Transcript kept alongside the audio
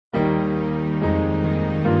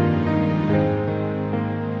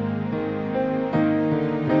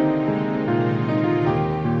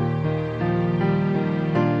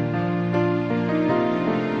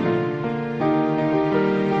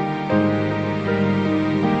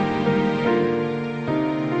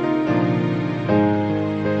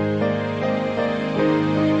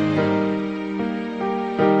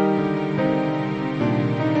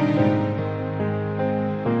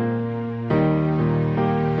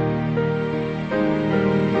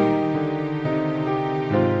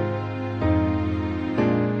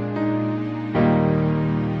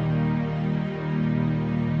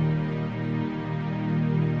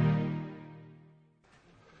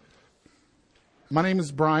My name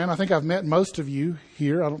is Brian. I think I've met most of you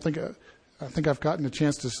here. I think I've gotten a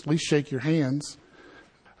chance to at least shake your hands.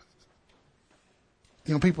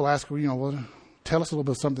 You know, people ask, well, tell us a little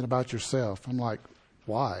bit something about yourself. I'm like,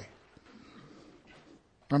 why?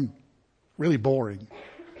 I'm really boring.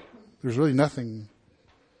 There's really nothing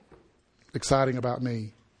exciting about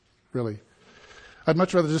me, really. I'd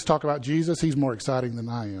much rather just talk about Jesus. He's more exciting than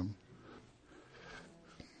I am.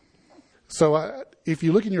 So if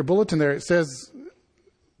you look in your bulletin there, it says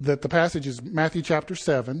that the passage is Matthew chapter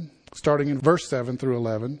 7, starting in verse 7 through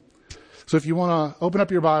 11. So if you want to open up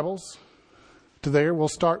your Bibles to there, we'll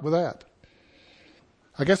start with that.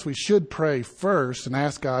 I guess we should pray first and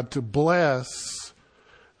ask God to bless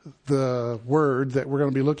the word that we're going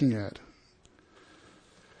to be looking at.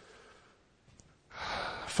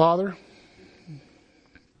 Father,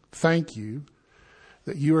 thank you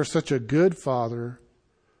that you are such a good Father,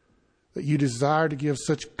 that you desire to give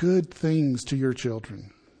such good things to your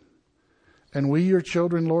children. And we, your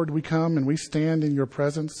children, Lord, we come and we stand in your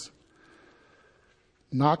presence,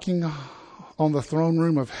 knocking on the throne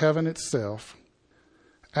room of heaven itself,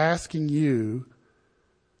 asking you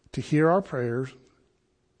to hear our prayers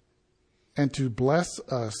and to bless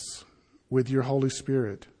us with your Holy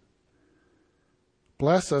Spirit.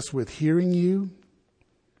 Bless us with hearing you.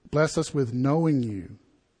 Bless us with knowing you.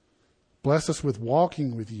 Bless us with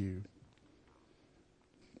walking with you.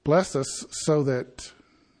 Bless us so that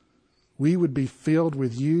we would be filled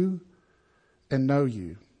with you and know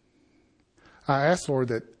you. I ask, Lord,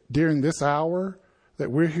 that during this hour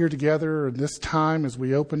that we're here together and this time as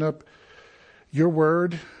we open up your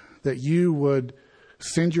word, that you would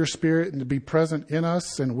send your Spirit and to be present in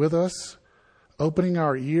us and with us, opening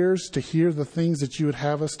our ears to hear the things that you would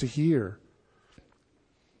have us to hear.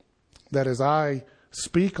 That as I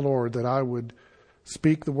speak, Lord, that I would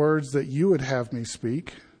speak the words that you would have me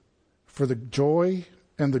speak for the joy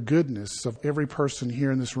and the goodness of every person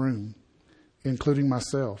here in this room, including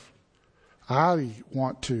myself. I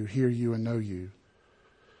want to hear you and know you.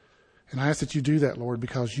 And I ask that you do that, Lord,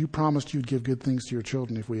 because you promised you'd give good things to your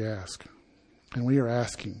children if we ask. And we are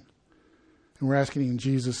asking. And we're asking in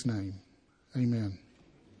Jesus' name. Amen.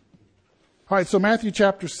 All right, so Matthew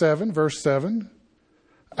chapter 7, verse 7.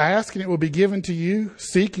 Ask and it will be given to you.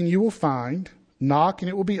 Seek and you will find. Knock and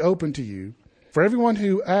it will be open to you. For everyone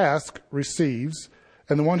who asks receives,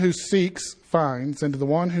 and the one who seeks finds, and to the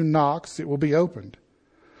one who knocks it will be opened.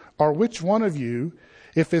 Or which one of you,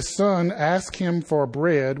 if his son asks him for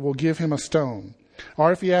bread, will give him a stone?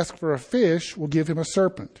 Or if he asks for a fish, will give him a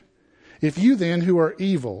serpent? If you then, who are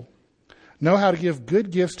evil, know how to give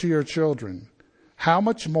good gifts to your children, how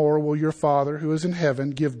much more will your Father who is in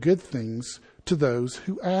heaven give good things to those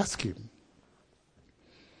who ask him?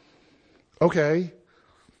 Okay.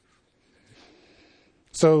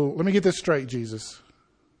 So let me get this straight, Jesus.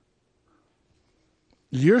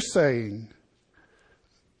 You're saying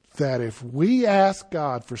that if we ask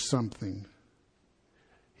God for something,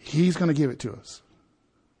 he's going to give it to us.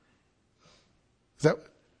 Is that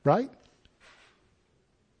right?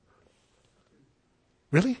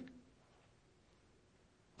 Really?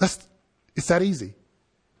 It's that easy.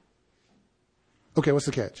 Okay, what's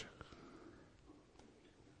the catch?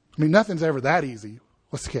 I mean, nothing's ever that easy.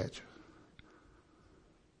 What's the catch?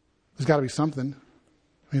 There's got to be something.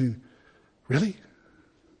 I mean, really?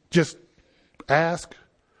 Just ask?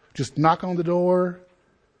 Just knock on the door?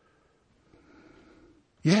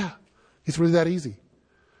 Yeah, it's really that easy.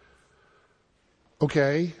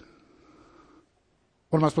 Okay.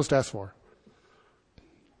 What am I supposed to ask for?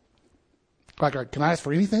 Like, can I ask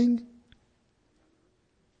for anything?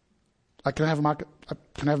 Like, can I have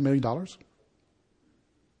 $1 million?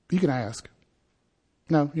 You can ask.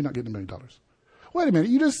 No, you're not getting $1 million. Wait a minute.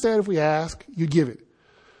 You just said if we ask, you give it.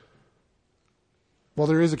 Well,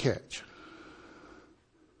 there is a catch.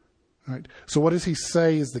 All right. So what does he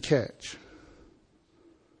say is the catch?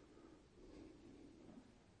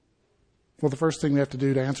 Well, the first thing we have to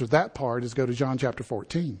do to answer that part is go to John chapter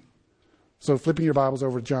 14. So flipping your Bibles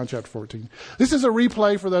over to John chapter 14. This is a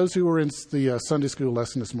replay for those who were in the Sunday school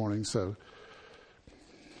lesson this morning. So,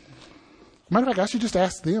 matter of fact, I should just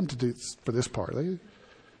ask them to do for this part. They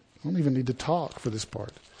don't even need to talk for this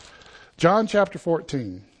part. John chapter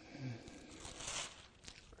 14.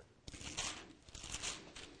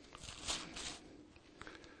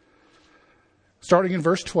 Starting in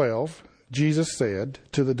verse 12, Jesus said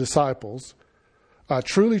to the disciples,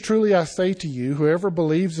 Truly, truly, I say to you, whoever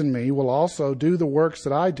believes in me will also do the works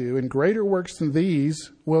that I do, and greater works than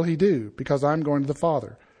these will he do, because I'm going to the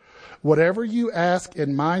Father. Whatever you ask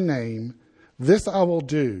in my name, this I will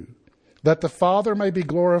do, that the Father may be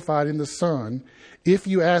glorified in the Son. If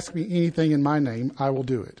you ask me anything in my name, I will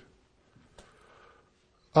do it.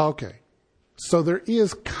 Okay. So there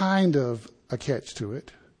is kind of a catch to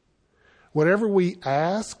it. Whatever we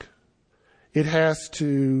ask, it has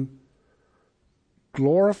to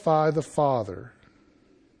glorify the Father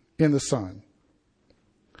in the Son.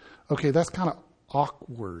 Okay, that's kind of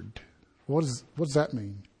awkward. What does that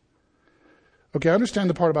mean? Okay, I understand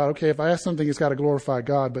the part about, okay, if I ask something, it's got to glorify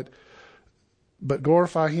God, but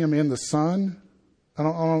glorify Him in the Son? I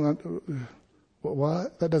don't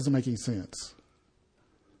what? That doesn't make any sense.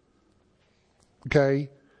 Okay,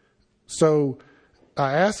 so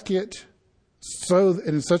I ask it so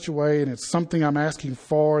in such a way, and it's something I'm asking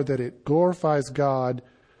for, that it glorifies God,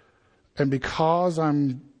 and because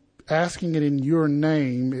I'm asking it in your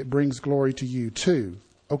name, it brings glory to you too.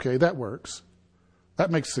 Okay, that works. That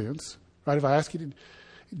makes sense, right? If I ask it in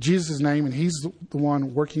Jesus' name and He's the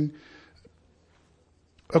one working.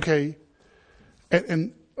 Okay,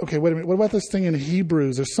 and okay, wait a minute. What about this thing in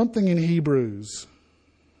Hebrews? There's something in Hebrews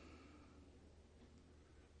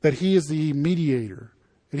that He is the mediator,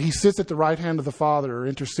 and He sits at the right hand of the Father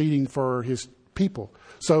interceding for His people.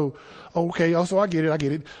 So, okay, also I get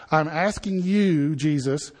it. I'm asking you,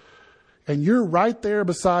 Jesus, and you're right there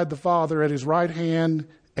beside the Father at His right hand,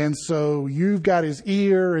 and so you've got His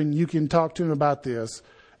ear and you can talk to Him about this.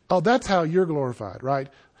 Oh, that's how you're glorified, right?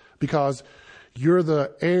 Because you're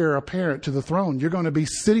the heir apparent to the throne. You're going to be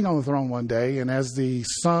sitting on the throne one day, and as the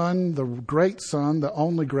Son, the great Son, the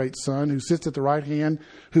only great Son who sits at the right hand,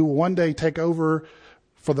 who will one day take over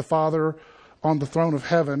for the Father on the throne of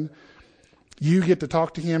heaven, you get to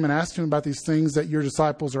talk to Him and ask Him about these things that your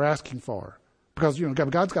disciples are asking for. Because,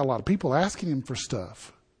 God's got a lot of people asking Him for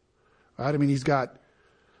stuff. Right?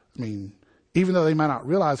 Even though they might not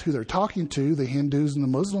realize who they're talking to, the Hindus and the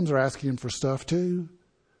Muslims are asking Him for stuff too.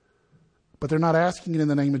 But they're not asking it in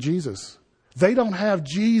the name of Jesus. They don't have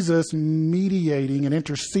Jesus mediating and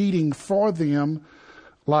interceding for them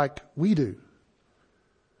like we do.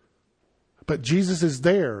 But Jesus is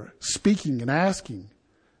there speaking and asking.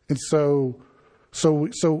 And so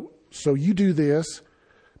you do this.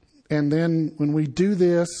 And then when we do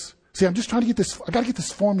this, see, I'm just trying to get this, I got to get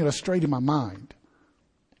this formula straight in my mind.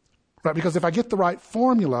 Right? Because if I get the right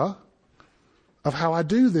formula of how I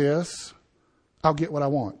do this, I'll get what I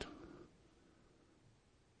want.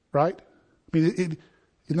 Right? Isn't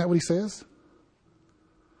that what He says?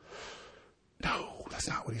 No, that's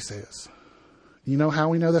not what He says. You know how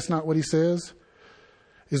we know that's not what He says?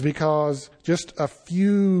 Is because just a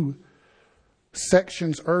few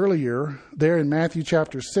sections earlier, there in Matthew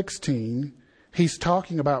chapter 16, He's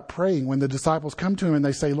talking about praying when the disciples come to Him and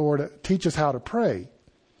they say, Lord, teach us how to pray.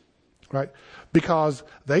 Right? Because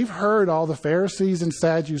they've heard all the Pharisees and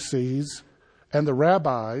Sadducees and the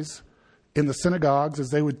rabbis in the synagogues as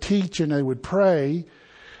they would teach and they would pray.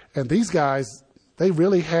 And these guys, they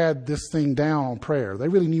really had this thing down on prayer. They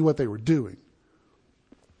really knew what they were doing.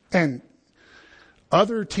 And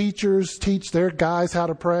other teachers teach their guys how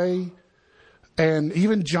to pray. And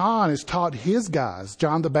even John has taught his guys,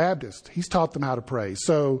 John the Baptist, he's taught them how to pray.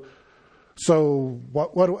 So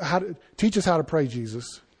teach us how to pray,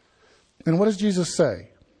 Jesus. And what does Jesus say?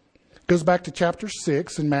 It goes back to chapter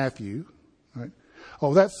 6 in Matthew. Right?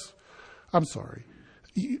 I'm sorry.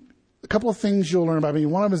 A couple of things you'll learn about me.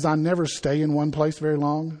 One of them is I never stay in one place very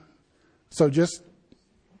long. So just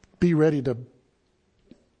be ready to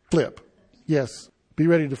flip. Yes, be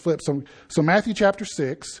ready to flip. So Matthew chapter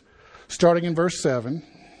 6, starting in verse 7.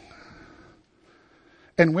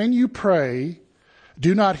 And when you pray,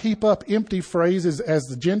 do not heap up empty phrases as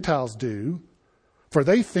the Gentiles do, for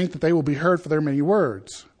they think that they will be heard for their many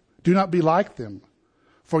words. Do not be like them,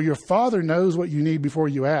 for your Father knows what you need before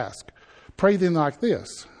you ask. Pray then like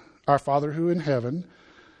this: Our Father who in heaven,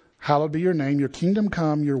 hallowed be your name. Your kingdom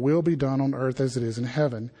come, your will be done on earth as it is in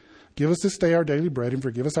heaven. Give us this day our daily bread, and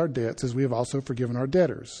forgive us our debts as we have also forgiven our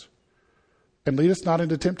debtors. And lead us not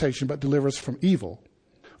into temptation, but deliver us from evil.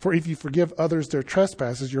 For if you forgive others their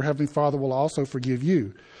trespasses, your heavenly Father will also forgive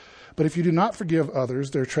you. But if you do not forgive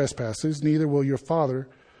others their trespasses, neither will your Father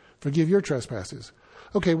forgive your trespasses.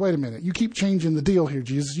 Okay, wait a minute. You keep changing the deal here,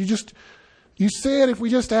 Jesus. You said if we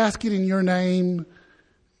just ask it in your name,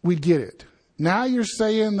 we'd get it. Now you're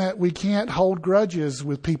saying that we can't hold grudges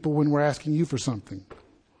with people when we're asking you for something.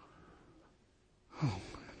 Oh.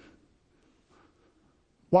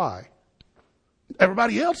 Why?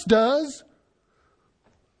 Everybody else does.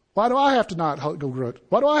 Why do I have to not go grudge?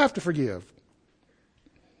 Why do I have to forgive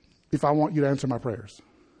if I want you to answer my prayers?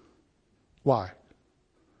 Why?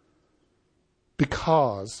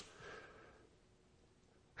 Because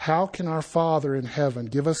how can our Father in heaven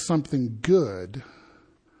give us something good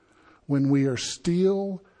when we are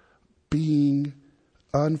still being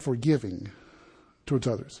unforgiving towards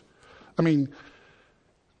others? I mean,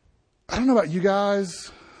 I don't know about you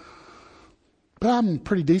guys, but I'm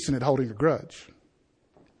pretty decent at holding a grudge.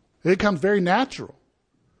 It comes very natural.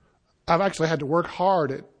 I've actually had to work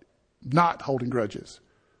hard at not holding grudges.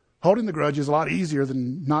 Holding the grudge is a lot easier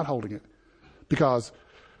than not holding it, because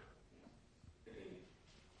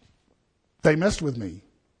they messed with me.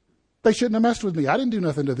 They shouldn't have messed with me. I didn't do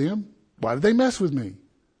nothing to them. Why did they mess with me?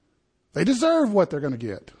 They deserve what they're going to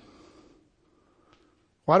get.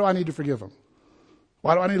 Why do I need to forgive them?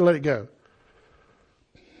 Why do I need to let it go?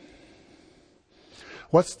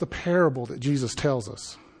 What's the parable that Jesus tells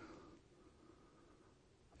us?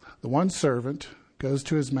 The one servant goes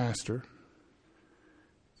to his master,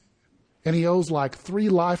 and he owes like 3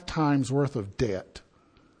 lifetimes worth of debt.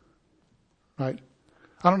 Right?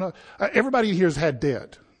 I don't know. Everybody here has had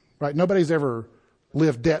debt. Right? Nobody's ever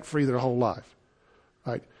lived debt-free their whole life.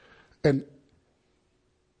 Right?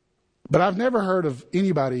 But I've never heard of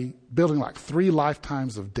anybody building like 3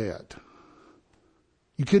 lifetimes of debt.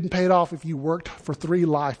 You couldn't pay it off if you worked for 3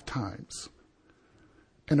 lifetimes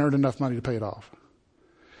and earned enough money to pay it off.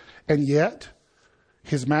 And yet,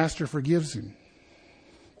 his master forgives him.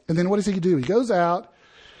 And then what does he do? He goes out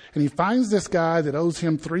and he finds this guy that owes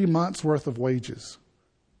him 3 months worth of wages.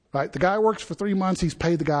 Right? The guy works for 3 months. He's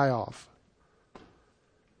paid the guy off.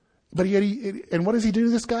 But and what does he do to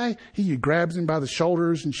this guy? He grabs him by the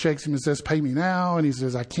shoulders and shakes him and says, "Pay me now." And he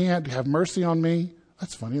says, "I can't. Have mercy on me."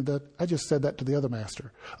 That's funny. I just said that to the other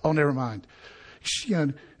master. Oh, never mind.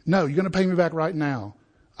 No, you're going to pay me back right now.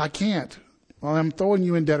 I can't. Well, I'm throwing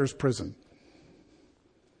you in debtor's prison.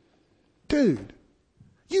 Dude,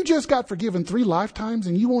 you just got forgiven 3 lifetimes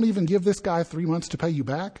and you won't even give this guy 3 months to pay you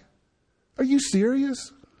back? Are you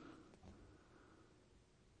serious?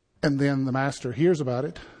 And then the master hears about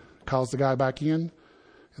it, calls the guy back in,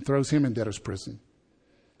 and throws him in debtor's prison,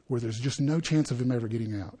 where there's just no chance of him ever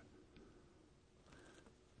getting out.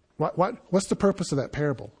 What's the purpose of that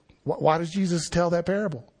parable? Why does Jesus tell that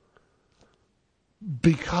parable?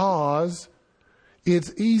 Because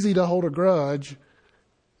it's easy to hold a grudge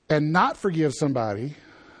and not forgive somebody,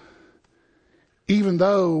 even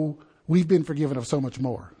though we've been forgiven of so much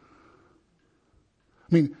more.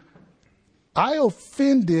 I mean, I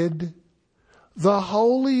offended the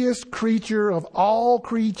holiest creature of all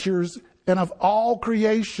creatures and of all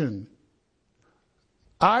creation.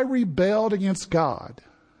 I rebelled against God,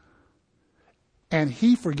 and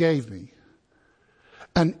He forgave me.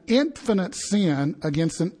 An infinite sin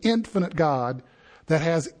against an infinite God that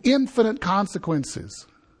has infinite consequences.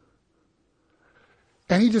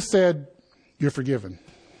 And He just said, "You're forgiven."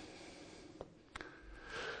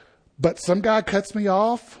 But some guy cuts me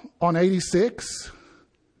off on 86,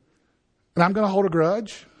 and I'm going to hold a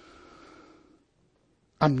grudge.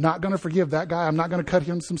 I'm not going to forgive that guy. I'm not going to cut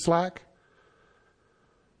him some slack.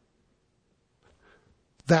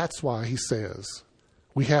 That's why He says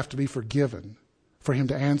we have to be forgiven for Him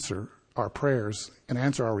to answer our prayers and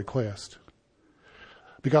answer our request.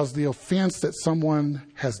 Because the offense that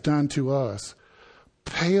someone has done to us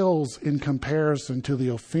pales in comparison to the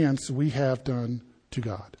offense we have done to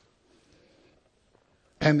God.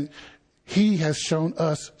 And He has shown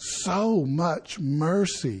us so much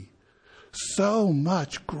mercy, so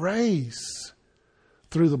much grace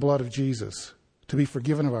through the blood of Jesus to be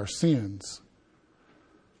forgiven of our sins.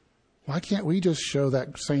 Why can't we just show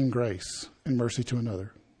that same grace and mercy to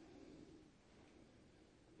another?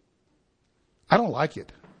 I don't like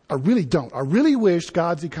it. I really don't. I really wish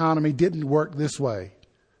God's economy didn't work this way.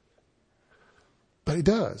 But it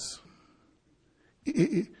does.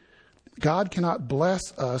 God cannot bless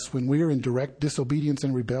us when we are in direct disobedience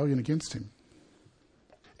and rebellion against Him.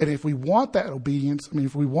 And if we want that obedience,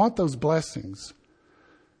 if we want those blessings,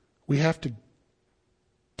 we have to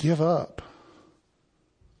give up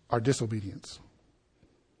our disobedience.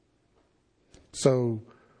 So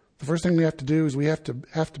the first thing we have to do is we have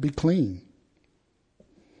to be clean.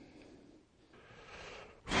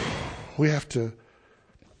 We have to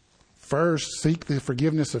first seek the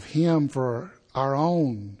forgiveness of Him for our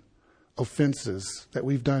own offenses that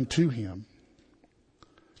we've done to Him.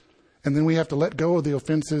 And then we have to let go of the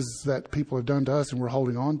offenses that people have done to us and we're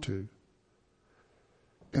holding on to.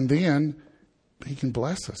 And then He can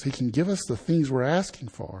bless us. He can give us the things we're asking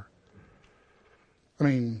for.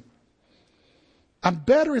 I'm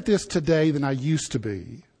better at this today than I used to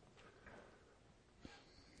be.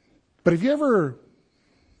 But have you ever,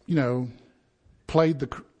 played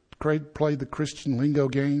the Christian lingo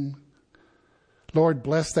game? Lord,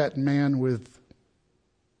 bless that man with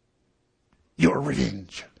your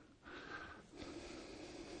revenge.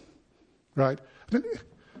 Right? I mean,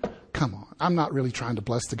 come on. I'm not really trying to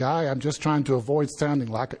bless the guy. I'm just trying to avoid sounding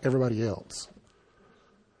like everybody else.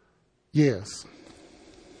 Yes.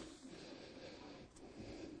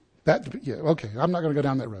 Okay. I'm not going to go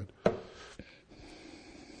down that road.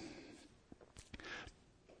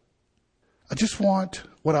 I just want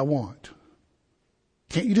what I want.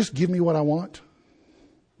 Can't you just give me what I want?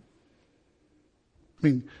 I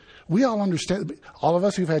mean, we all understand, all of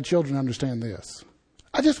us who've had children understand this.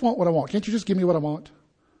 I just want what I want. Can't you just give me what I want?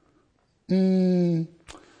 Yeah,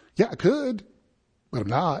 I could, but I'm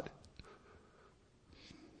not.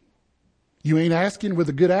 You ain't asking with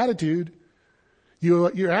a good attitude.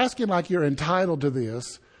 You're asking like you're entitled to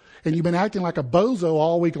this, and you've been acting like a bozo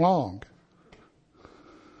all week long.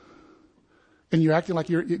 And you're acting like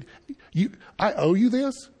I owe you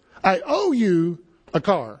this? I owe you a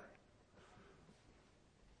car.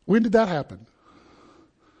 When did that happen?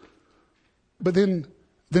 But then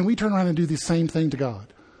we turn around and do the same thing to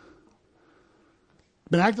God.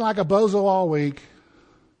 Been acting like a bozo all week.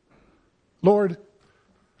 Lord,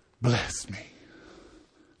 bless me.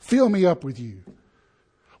 Fill me up with you.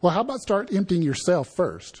 Well, how about start emptying yourself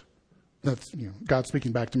first? That's, God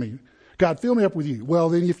speaking back to me. God, fill me up with you. Well,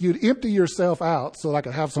 then if you'd empty yourself out so that I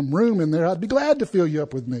could have some room in there, I'd be glad to fill you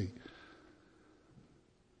up with me.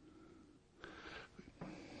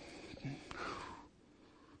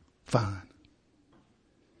 Fine.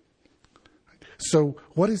 So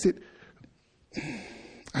what is it?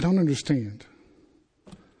 I don't understand.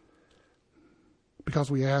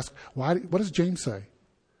 Because we ask, what does James say?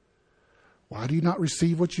 Why do you not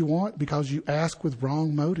receive what you want? Because you ask with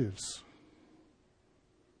wrong motives.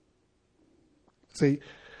 See,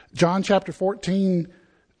 John chapter 14,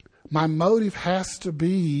 my motive has to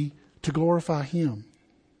be to glorify Him.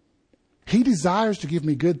 He desires to give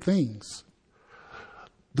me good things.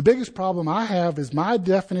 The biggest problem I have is my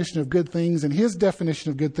definition of good things and His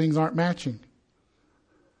definition of good things aren't matching.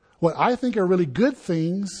 What I think are really good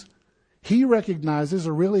things, He recognizes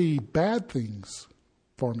are really bad things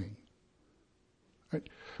for me. Right?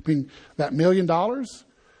 I mean, that $1 million,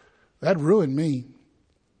 that'd ruin me.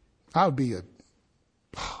 I would be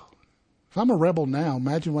if I'm a rebel now,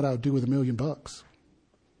 imagine what I would do with $1 million.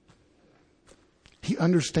 He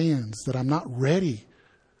understands that I'm not ready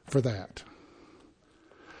for that.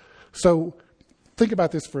 So think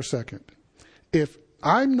about this for a second. If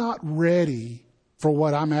I'm not ready for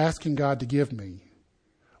what I'm asking God to give me,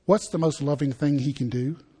 what's the most loving thing He can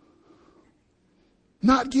do?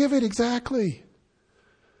 Not give it exactly.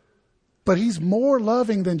 But He's more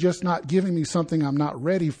loving than just not giving me something I'm not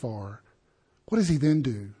ready for. What does He then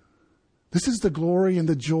do? This is the glory and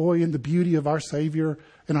the joy and the beauty of our Savior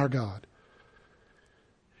and our God.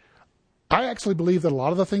 I actually believe that a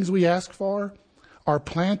lot of the things we ask for are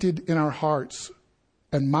planted in our hearts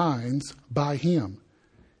and minds by Him.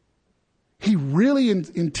 He really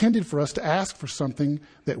intended for us to ask for something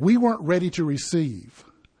that we weren't ready to receive.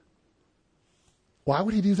 Why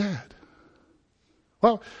would He do that?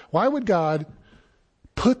 Well, why would God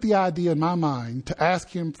put the idea in my mind to ask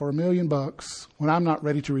Him for $1 million when I'm not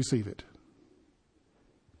ready to receive it?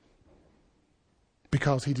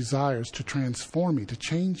 Because He desires to transform me, to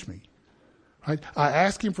change me. Right? I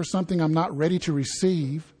ask Him for something I'm not ready to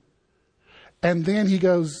receive, and then He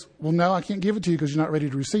goes, well, no, I can't give it to you because you're not ready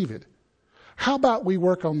to receive it. How about we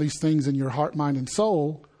work on these things in your heart, mind, and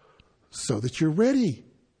soul so that you're ready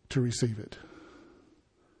to receive it?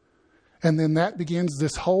 And then that begins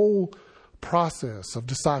this whole process of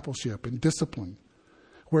discipleship and discipline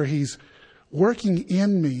where He's working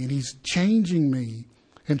in me and He's changing me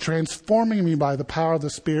and transforming me by the power of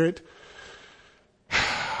the Spirit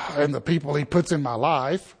and the people He puts in my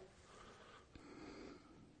life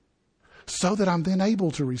so that I'm then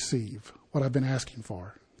able to receive what I've been asking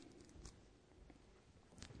for.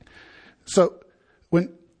 So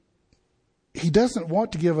when He doesn't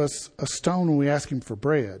want to give us a stone when we ask Him for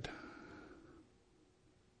bread,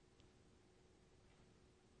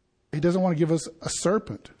 He doesn't want to give us a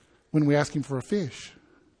serpent when we ask Him for a fish.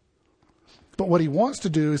 But what He wants to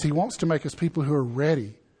do is He wants to make us people who are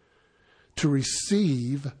ready to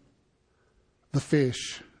receive the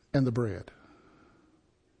fish and the bread.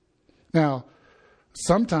 Now,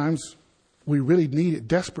 sometimes we really need it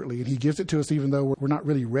desperately, and He gives it to us even though we're not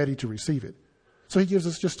really ready to receive it. So He gives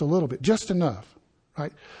us just a little bit, just enough,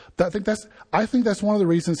 right? I think that's one of the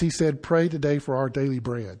reasons He said, pray today for our daily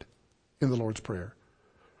bread in the Lord's Prayer.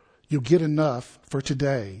 You'll get enough for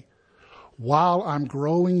today while I'm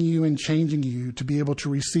growing you and changing you to be able to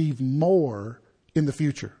receive more in the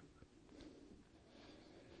future.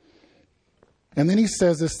 And then He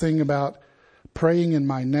says this thing about praying in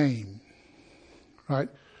my name, right?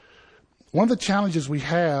 One of the challenges we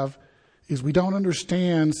have is we don't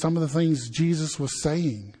understand some of the things Jesus was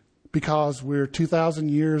saying because we're 2,000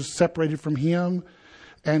 years separated from him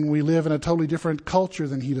and we live in a totally different culture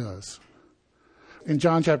than he does. In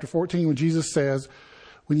John chapter 14, when Jesus says,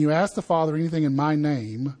 when you ask the Father anything in my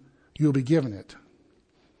name, you'll be given it.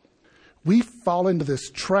 We fall into this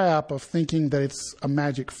trap of thinking that it's a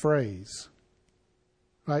magic phrase,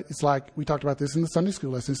 right? It's like, we talked about this in the Sunday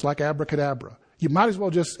school lesson, it's like abracadabra. You might as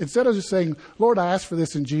well just, instead of just saying, Lord, I ask for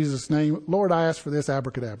this in Jesus' name, Lord, I ask for this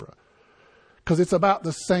abracadabra. Because it's about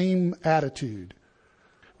the same attitude.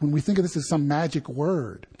 When we think of this as some magic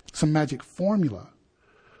word, some magic formula.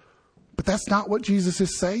 But that's not what Jesus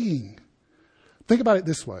is saying. Think about it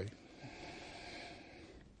this way.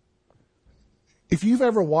 If you've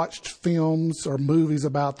ever watched films or movies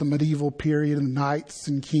about the medieval period and knights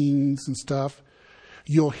and kings and stuff,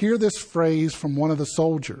 you'll hear this phrase from one of the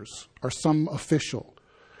soldiers or some official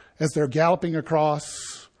as they're galloping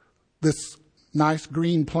across this nice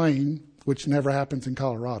green plain, which never happens in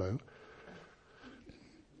Colorado.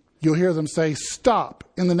 You'll hear them say, "Stop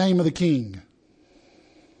in the name of the king."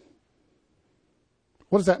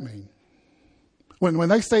 What does that mean? When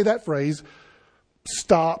they say that phrase,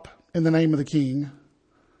 "Stop in the name of the king,"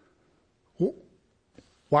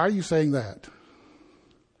 why are you saying that?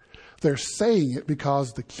 They're saying it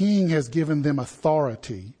because the king has given them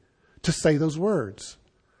authority to say those words.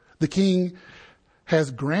 The king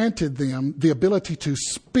has granted them the ability to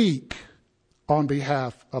speak on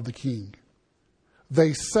behalf of the king.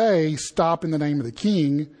 They say, "Stop in the name of the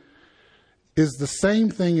king," is the same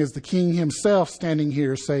thing as the king himself standing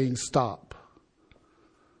here saying, "Stop."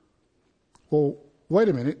 Well, wait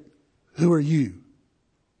a minute. Who are you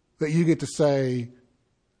that you get to say,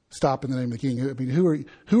 "Stop in the name of the king"? I mean,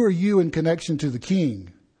 who are you in connection to the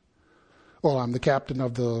king? Well, I'm the captain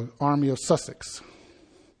of the army of Sussex.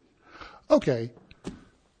 Okay,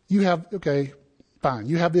 fine.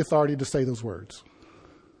 You have the authority to say those words.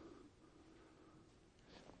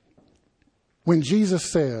 When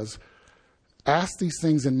Jesus says, "Ask these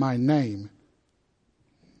things in my name,"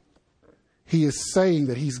 he is saying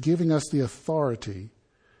that he's giving us the authority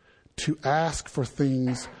to ask for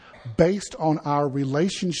things based on our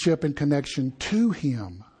relationship and connection to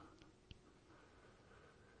him.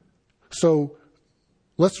 So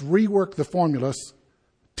let's rework the formulas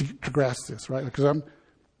to grasp this, right? Because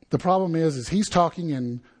the problem is he's talking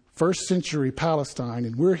in first century Palestine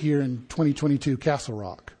and we're here in 2022 Castle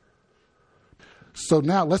Rock. So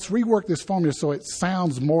now let's rework this formula so it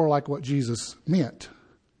sounds more like what Jesus meant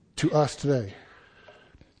to us today.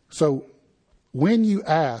 So when you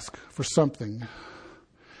ask for something,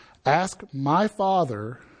 ask my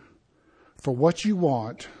Father for what you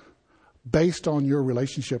want based on your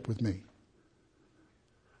relationship with me.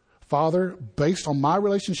 Father, based on my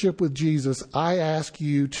relationship with Jesus, I ask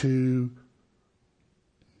you to...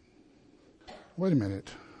 Wait a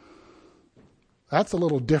minute. That's a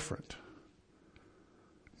little different.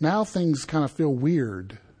 Now things kind of feel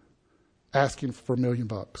weird asking for $1 million.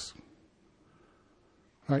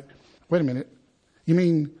 Right? Wait a minute. You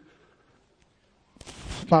mean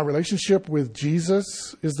my relationship with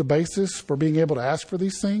Jesus is the basis for being able to ask for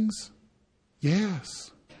these things?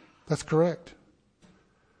 Yes, that's correct.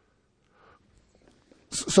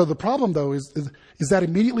 So the problem, though, is that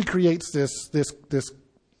immediately creates this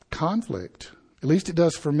conflict. At least it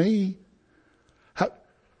does for me.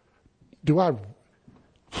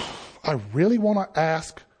 I really want to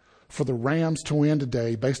ask for the Rams to win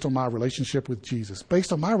today based on my relationship with Jesus.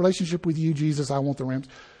 Based on my relationship with you, Jesus, I want the Rams.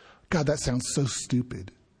 God, that sounds so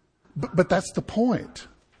stupid. But that's the point.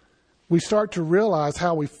 We start to realize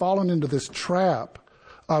how we've fallen into this trap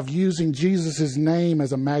of using Jesus' name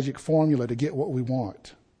as a magic formula to get what we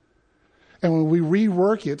want. And when we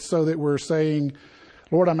rework it so that we're saying,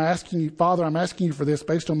 Lord, I'm asking you, Father, I'm asking you for this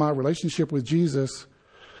based on my relationship with Jesus,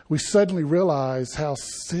 we suddenly realize how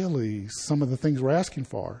silly some of the things we're asking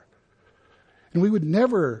for. And we would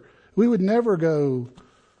never go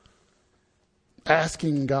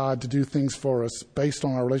asking God to do things for us based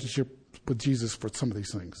on our relationship with Jesus for some of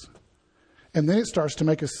these things. And then it starts to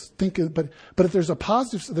make us think, but if there's a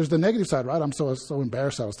positive, there's the negative side, right? I'm so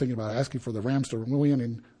embarrassed. I was thinking about asking for the Rams to win,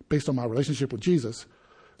 and based on my relationship with Jesus,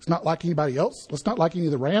 it's not like anybody else. It's not like any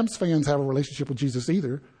of the Rams fans have a relationship with Jesus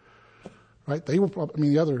either, right? They were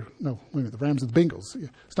probably, the Rams and the Bengals.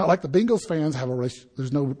 It's not like the Bengals fans have a relationship.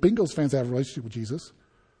 There's no Bengals fans that have a relationship with Jesus.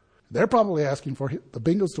 They're probably asking for the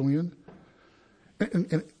Bengals to win,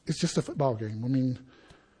 and it's just a football game. I mean,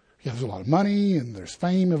 yeah, there's a lot of money and there's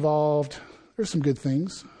fame involved. There's some good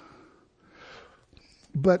things.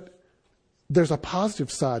 But there's a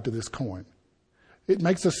positive side to this coin. It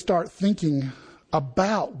makes us start thinking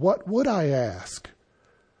about what would I ask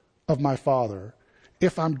of my Father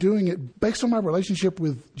if I'm doing it based on my relationship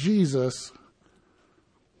with Jesus.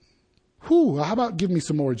 How about give me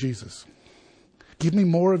some more of Jesus? Give me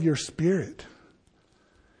more of your Spirit.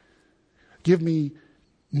 Give me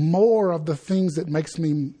more of the things that makes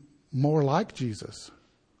me more like Jesus.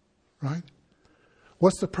 Right?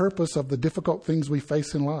 What's the purpose of the difficult things we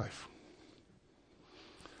face in life?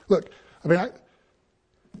 Look,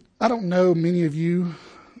 I don't know many of you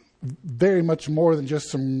very much more than just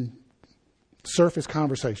some surface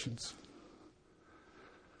conversations.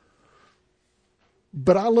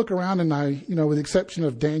 But I look around and with the exception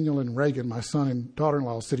of Daniel and Reagan, my son and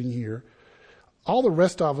daughter-in-law sitting here, all the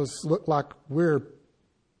rest of us look like we're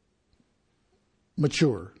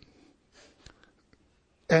mature.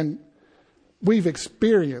 And we've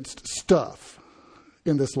experienced stuff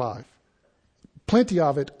in this life. Plenty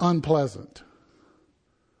of it unpleasant.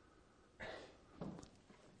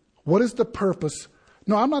 What is the purpose?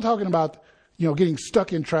 No, I'm not talking about, getting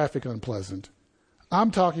stuck in traffic unpleasant.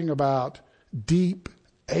 I'm talking about deep,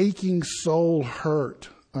 aching soul hurt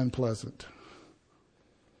unpleasant.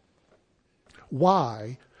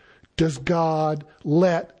 Why does God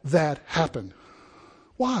let that happen?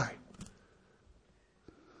 Why?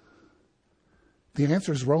 The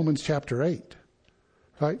answer is Romans chapter 8,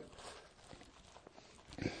 right?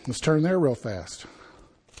 Let's turn there real fast.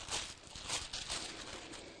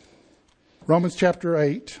 Romans chapter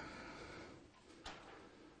 8,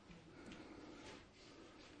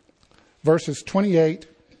 verses 28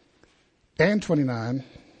 and 29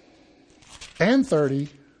 and 30.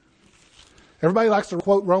 Everybody likes to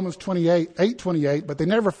quote Romans 8:28, but they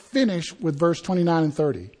never finish with verse 29 and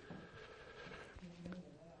 30.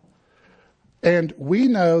 And we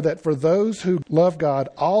know that for those who love God,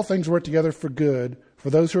 all things work together for good,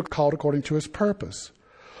 for those who are called according to his purpose.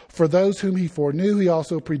 For those whom he foreknew, he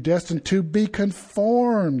also predestined to be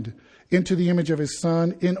conformed into the image of his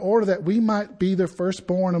Son, in order that we might be the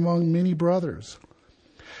firstborn among many brothers.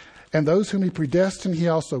 And those whom he predestined, he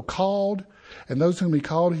also called. And those whom he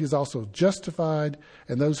called, he has also justified.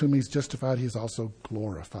 And those whom he's justified, he has also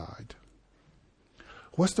glorified.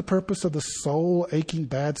 What's the purpose of the soul-aching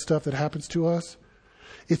bad stuff that happens to us?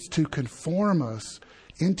 It's to conform us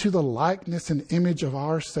into the likeness and image of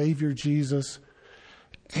our Savior Jesus,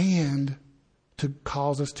 and to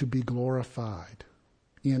cause us to be glorified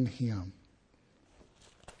in him.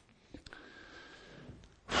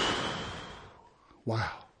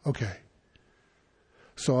 Wow. Okay.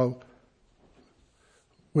 So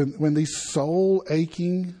when these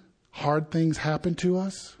soul-aching, hard things happen to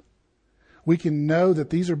us, we can know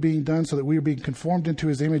that these are being done so that we are being conformed into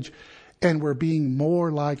his image and we're being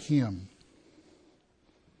more like him.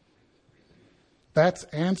 That's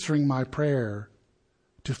answering my prayer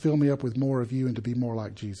to fill me up with more of you and to be more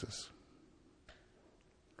like Jesus.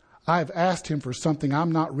 I've asked him for something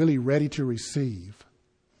I'm not really ready to receive,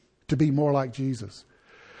 to be more like Jesus.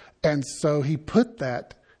 And so he put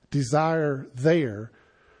that desire there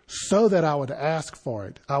so that I would ask for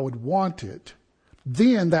it. I would want it.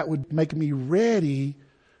 Then that would make me ready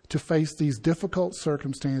to face these difficult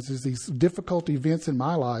circumstances, these difficult events in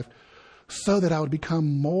my life, so that I would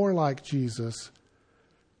become more like Jesus,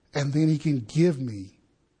 and then he can give me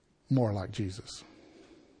more like Jesus.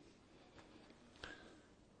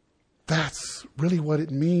 That's really what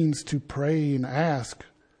it means to pray and ask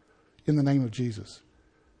in the name of Jesus.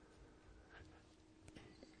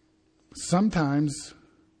 Sometimes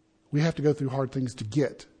we have to go through hard things to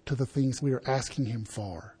get to the things we are asking him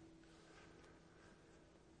for.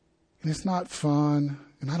 And it's not fun,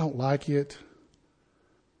 and I don't like it,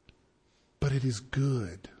 but it is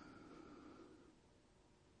good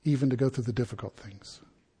even to go through the difficult things.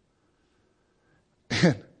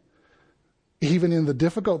 And even in the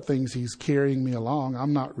difficult things, he's carrying me along.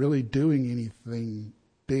 I'm not really doing anything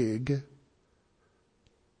big.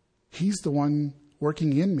 He's the one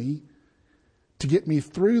working in me to get me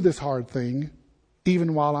through this hard thing,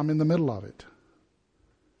 even while I'm in the middle of it.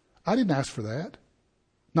 I didn't ask for that.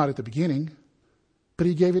 Not at the beginning. But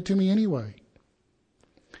he gave it to me anyway.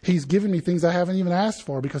 He's given me things I haven't even asked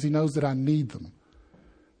for because he knows that I need them.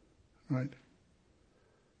 Right?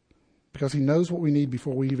 Because he knows what we need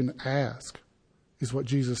before we even ask, is what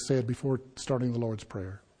Jesus said before starting the Lord's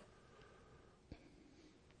Prayer.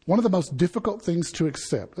 One of the most difficult things to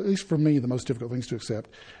accept, at least for me, the most difficult things to accept,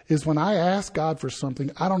 is when I ask God for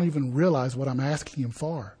something, I don't even realize what I'm asking him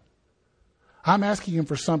for. I'm asking him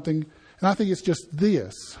for something, and I think it's just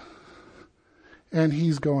this. And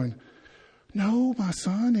he's going, no, my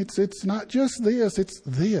son, it's not just this, it's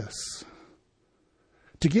this.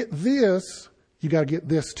 To get this, you got to get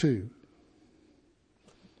this too.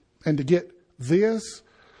 And to get this,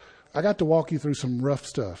 I got to walk you through some rough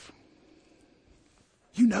stuff.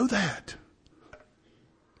 You know that.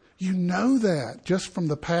 You know that just from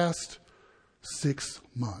the past 6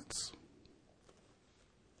 months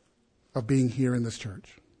of being here in this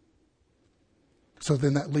church. So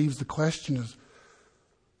then that leaves the question is,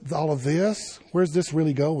 all of this, where's this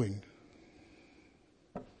really going?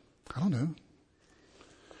 I don't know.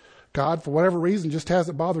 God, for whatever reason, just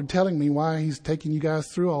hasn't bothered telling me why he's taking you guys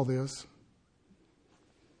through all this.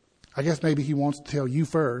 I guess maybe he wants to tell you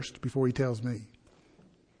first before he tells me.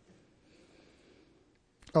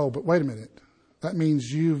 Oh, but wait a minute. That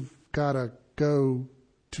means you've got to go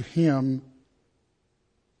to him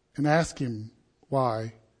and ask him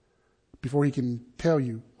why before he can tell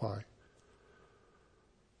you why.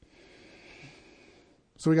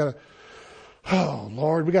 So we got to, oh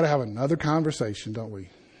Lord, we got to have another conversation, don't we?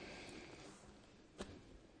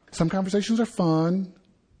 Some conversations are fun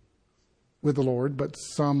with the Lord, but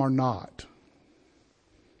some are not.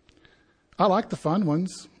 I like the fun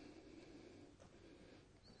ones.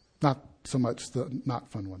 Not so much the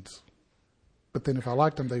not fun ones. But then if I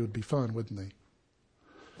liked them, they would be fun, wouldn't they?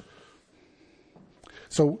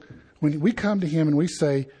 So when we come to him and we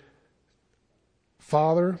say,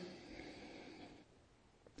 Father,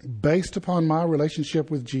 based upon my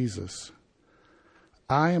relationship with Jesus,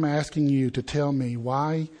 I am asking you to tell me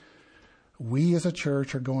why we as a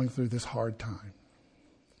church are going through this hard time.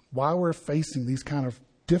 Why we're facing these kind of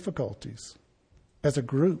difficulties as a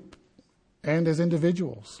group and as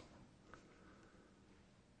individuals.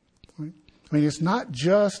 Right? I mean, it's not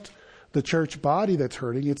just the church body that's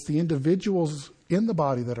hurting, it's the individuals in the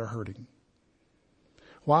body that are hurting.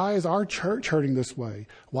 Why is our church hurting this way?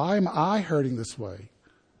 Why am I hurting this way?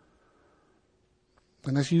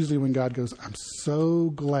 And that's usually when God goes, I'm so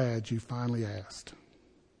glad you finally asked.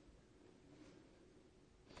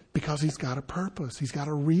 Because he's got a purpose. He's got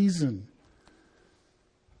a reason.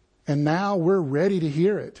 And now we're ready to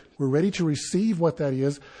hear it. We're ready to receive what that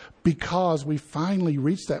is because we finally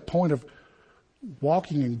reached that point of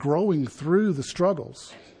walking and growing through the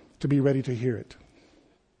struggles to be ready to hear it.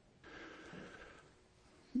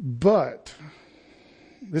 But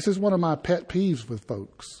this is one of my pet peeves with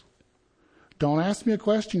folks. Don't ask me a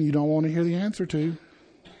question you don't want to hear the answer to.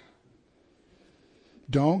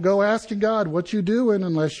 Don't go asking God what you doing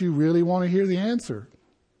unless you really want to hear the answer.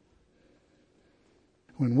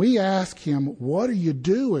 When we ask him, what are you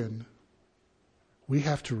doing? We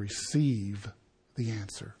have to receive the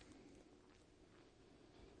answer.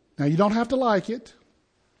 Now, you don't have to like it.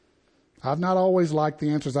 I've not always liked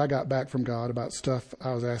the answers I got back from God about stuff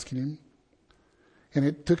I was asking him. And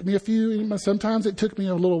it took me sometimes it took me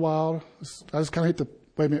a little while. I just kind of hit the,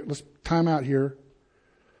 wait a minute, let's time out here.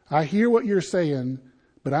 I hear what you're saying,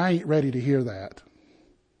 but I ain't ready to hear that.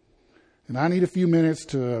 And I need a few minutes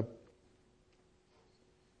to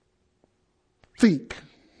think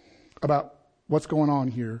about what's going on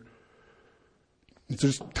here. And so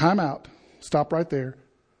just time out. Stop right there.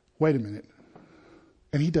 Wait a minute.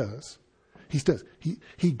 And he does. He does.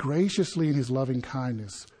 He graciously, in his loving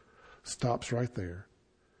kindness, stops right there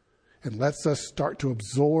and lets us start to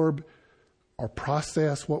absorb or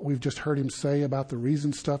process what we've just heard him say about the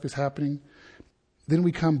reason stuff is happening. Then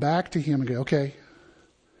we come back to him and go, okay,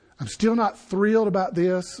 I'm still not thrilled about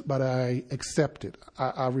this, but I accept it.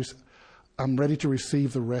 I'm ready to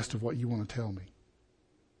receive the rest of what you want to tell me.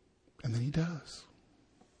 And then he does.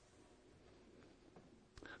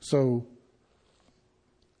 So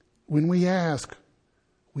when we ask,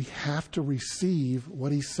 we have to receive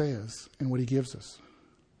what he says and what he gives us.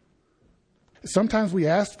 Sometimes we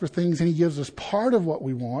ask for things and he gives us part of what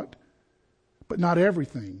we want, but not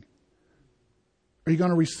everything. Are you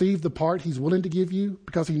going to receive the part he's willing to give you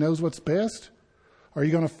because he knows what's best? Or are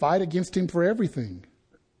you going to fight against him for everything?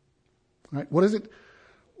 Right? What is it?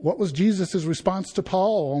 What was Jesus' response to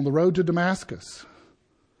Paul on the road to Damascus?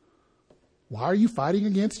 Why are you fighting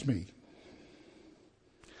against me?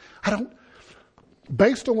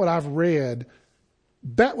 Based on what I've read,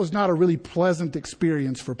 that was not a really pleasant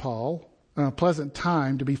experience for Paul, a pleasant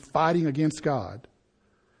time to be fighting against God.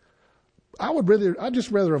 I'd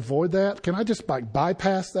just rather avoid that. Can I just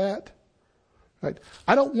bypass that? Right?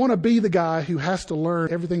 I don't want to be the guy who has to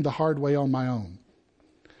learn everything the hard way on my own.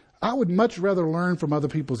 I would much rather learn from other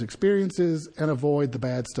people's experiences and avoid the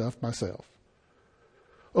bad stuff myself.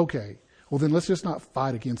 Okay, well then let's just not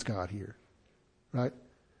fight against God here, right?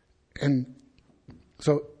 And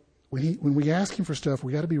so when we ask him for stuff,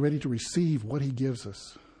 we got to be ready to receive what he gives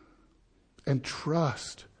us and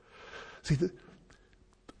trust. See,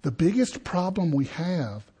 The biggest problem we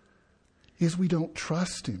have is we don't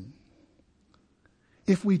trust him.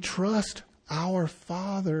 If we trust our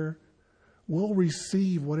Father, we'll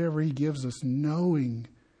receive whatever he gives us, knowing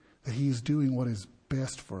that he is doing what is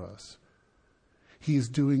best for us. He is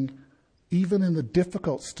doing, even in the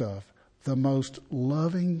difficult stuff, the most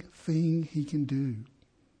loving thing he can do.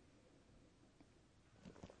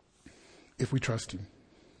 If we trust him.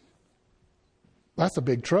 That's a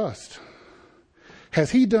big trust.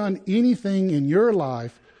 Has he done anything in your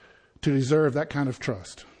life to deserve that kind of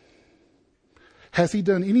trust? Has he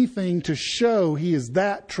done anything to show he is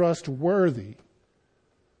that trustworthy?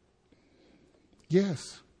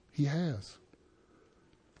 Yes, he has.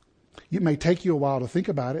 It may take you a while to think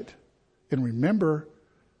about it and remember,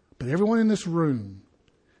 but everyone in this room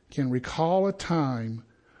can recall a time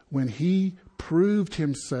when he proved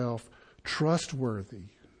himself trustworthy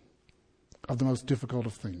of the most difficult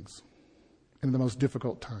of things in the most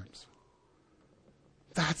difficult times.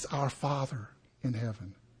 That's our Father in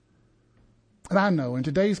heaven. And I know in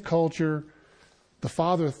today's culture, the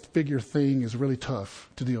father figure thing is really tough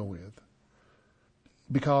to deal with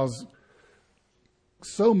because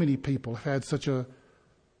so many people have had such a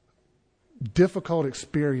difficult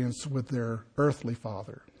experience with their earthly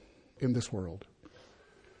father in this world.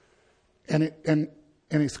 And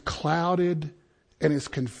it's clouded and it's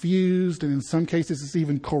confused, and in some cases it's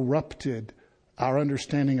even corrupted our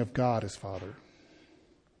understanding of God as Father.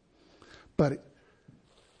 But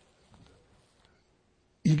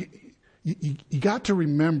you got to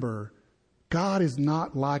remember, God is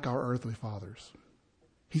not like our earthly fathers.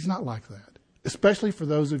 He's not like that. Especially for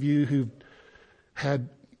those of you who've had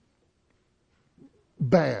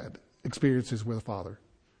bad experiences with a father,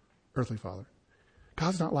 earthly father.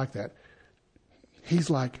 God's not like that.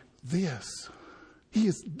 He's like this. He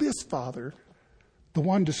is this Father, the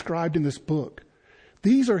one described in this book.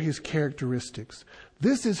 These are his characteristics.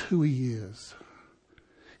 This is who he is.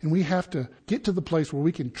 And we have to get to the place where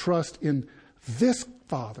we can trust in this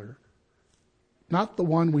Father, not the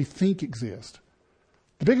one we think exists.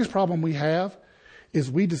 The biggest problem we have is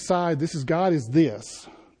we decide this is God is this.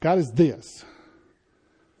 God is this.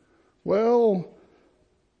 Well,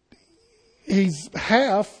 he's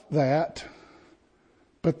half that,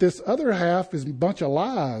 but this other half is a bunch of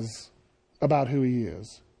lies about who he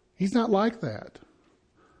is. He's not like that.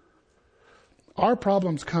 Our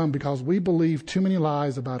problems come because we believe too many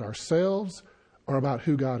lies about ourselves or about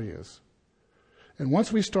who God is. And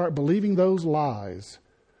once we start believing those lies,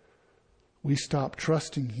 we stop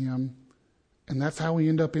trusting him, and that's how we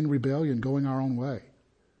end up in rebellion, going our own way,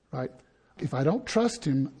 right? If I don't trust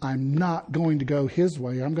him, I'm not going to go his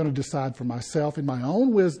way. I'm going to decide for myself in my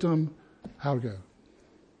own wisdom how to go.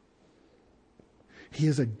 He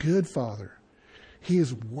is a good Father. He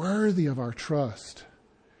is worthy of our trust.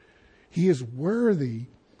 He is worthy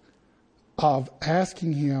of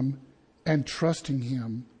asking him and trusting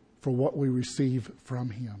him for what we receive from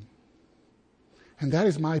him. And that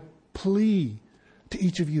is my plea to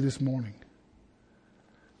each of you this morning.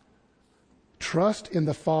 Trust in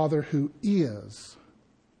the Father who is,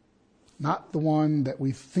 not the one that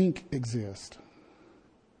we think exists.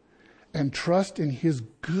 And trust in his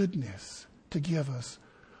goodness to give us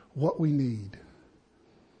what we need.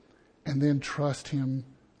 And then trust him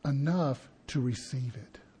enough to receive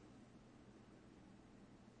it.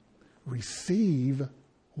 Receive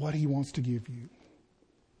what he wants to give you.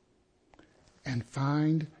 And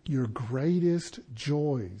find your greatest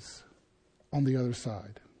joys on the other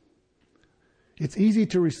side. It's easy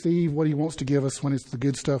to receive what he wants to give us when it's the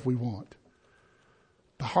good stuff we want.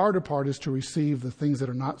 The harder part is to receive the things that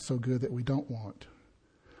are not so good that we don't want.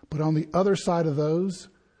 But on the other side of those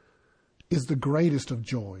is the greatest of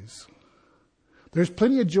joys. There's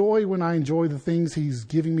plenty of joy when I enjoy the things he's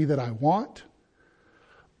giving me that I want.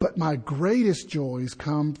 But my greatest joys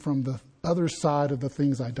come from the other side of the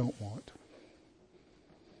things I don't want.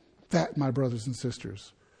 That, my brothers and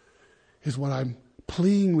sisters, is what I'm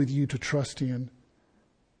pleading with you to trust in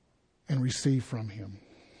and receive from him.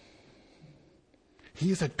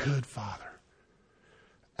 He is a good Father.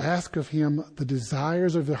 Ask of him the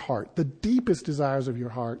desires of your heart, the deepest desires of your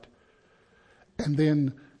heart, and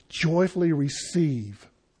then joyfully receive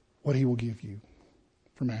what he will give you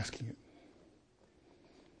from asking it.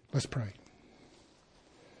 Let's pray.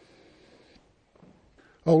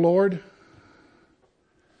 Oh Lord,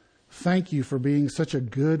 thank you for being such a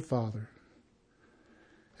good Father.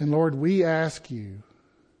 And Lord, we ask you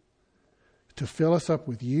to fill us up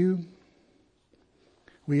with you.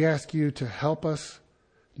 We ask you to help us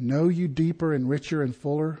know you deeper and richer and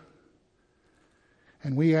fuller.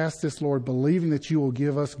 And we ask this, Lord, believing that you will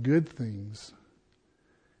give us good things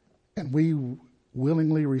And we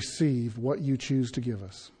willingly receive what you choose to give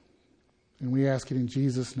us. And we ask it in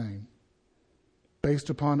Jesus' name. Based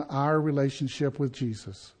upon our relationship with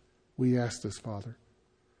Jesus, we ask this, Father.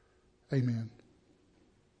 Amen.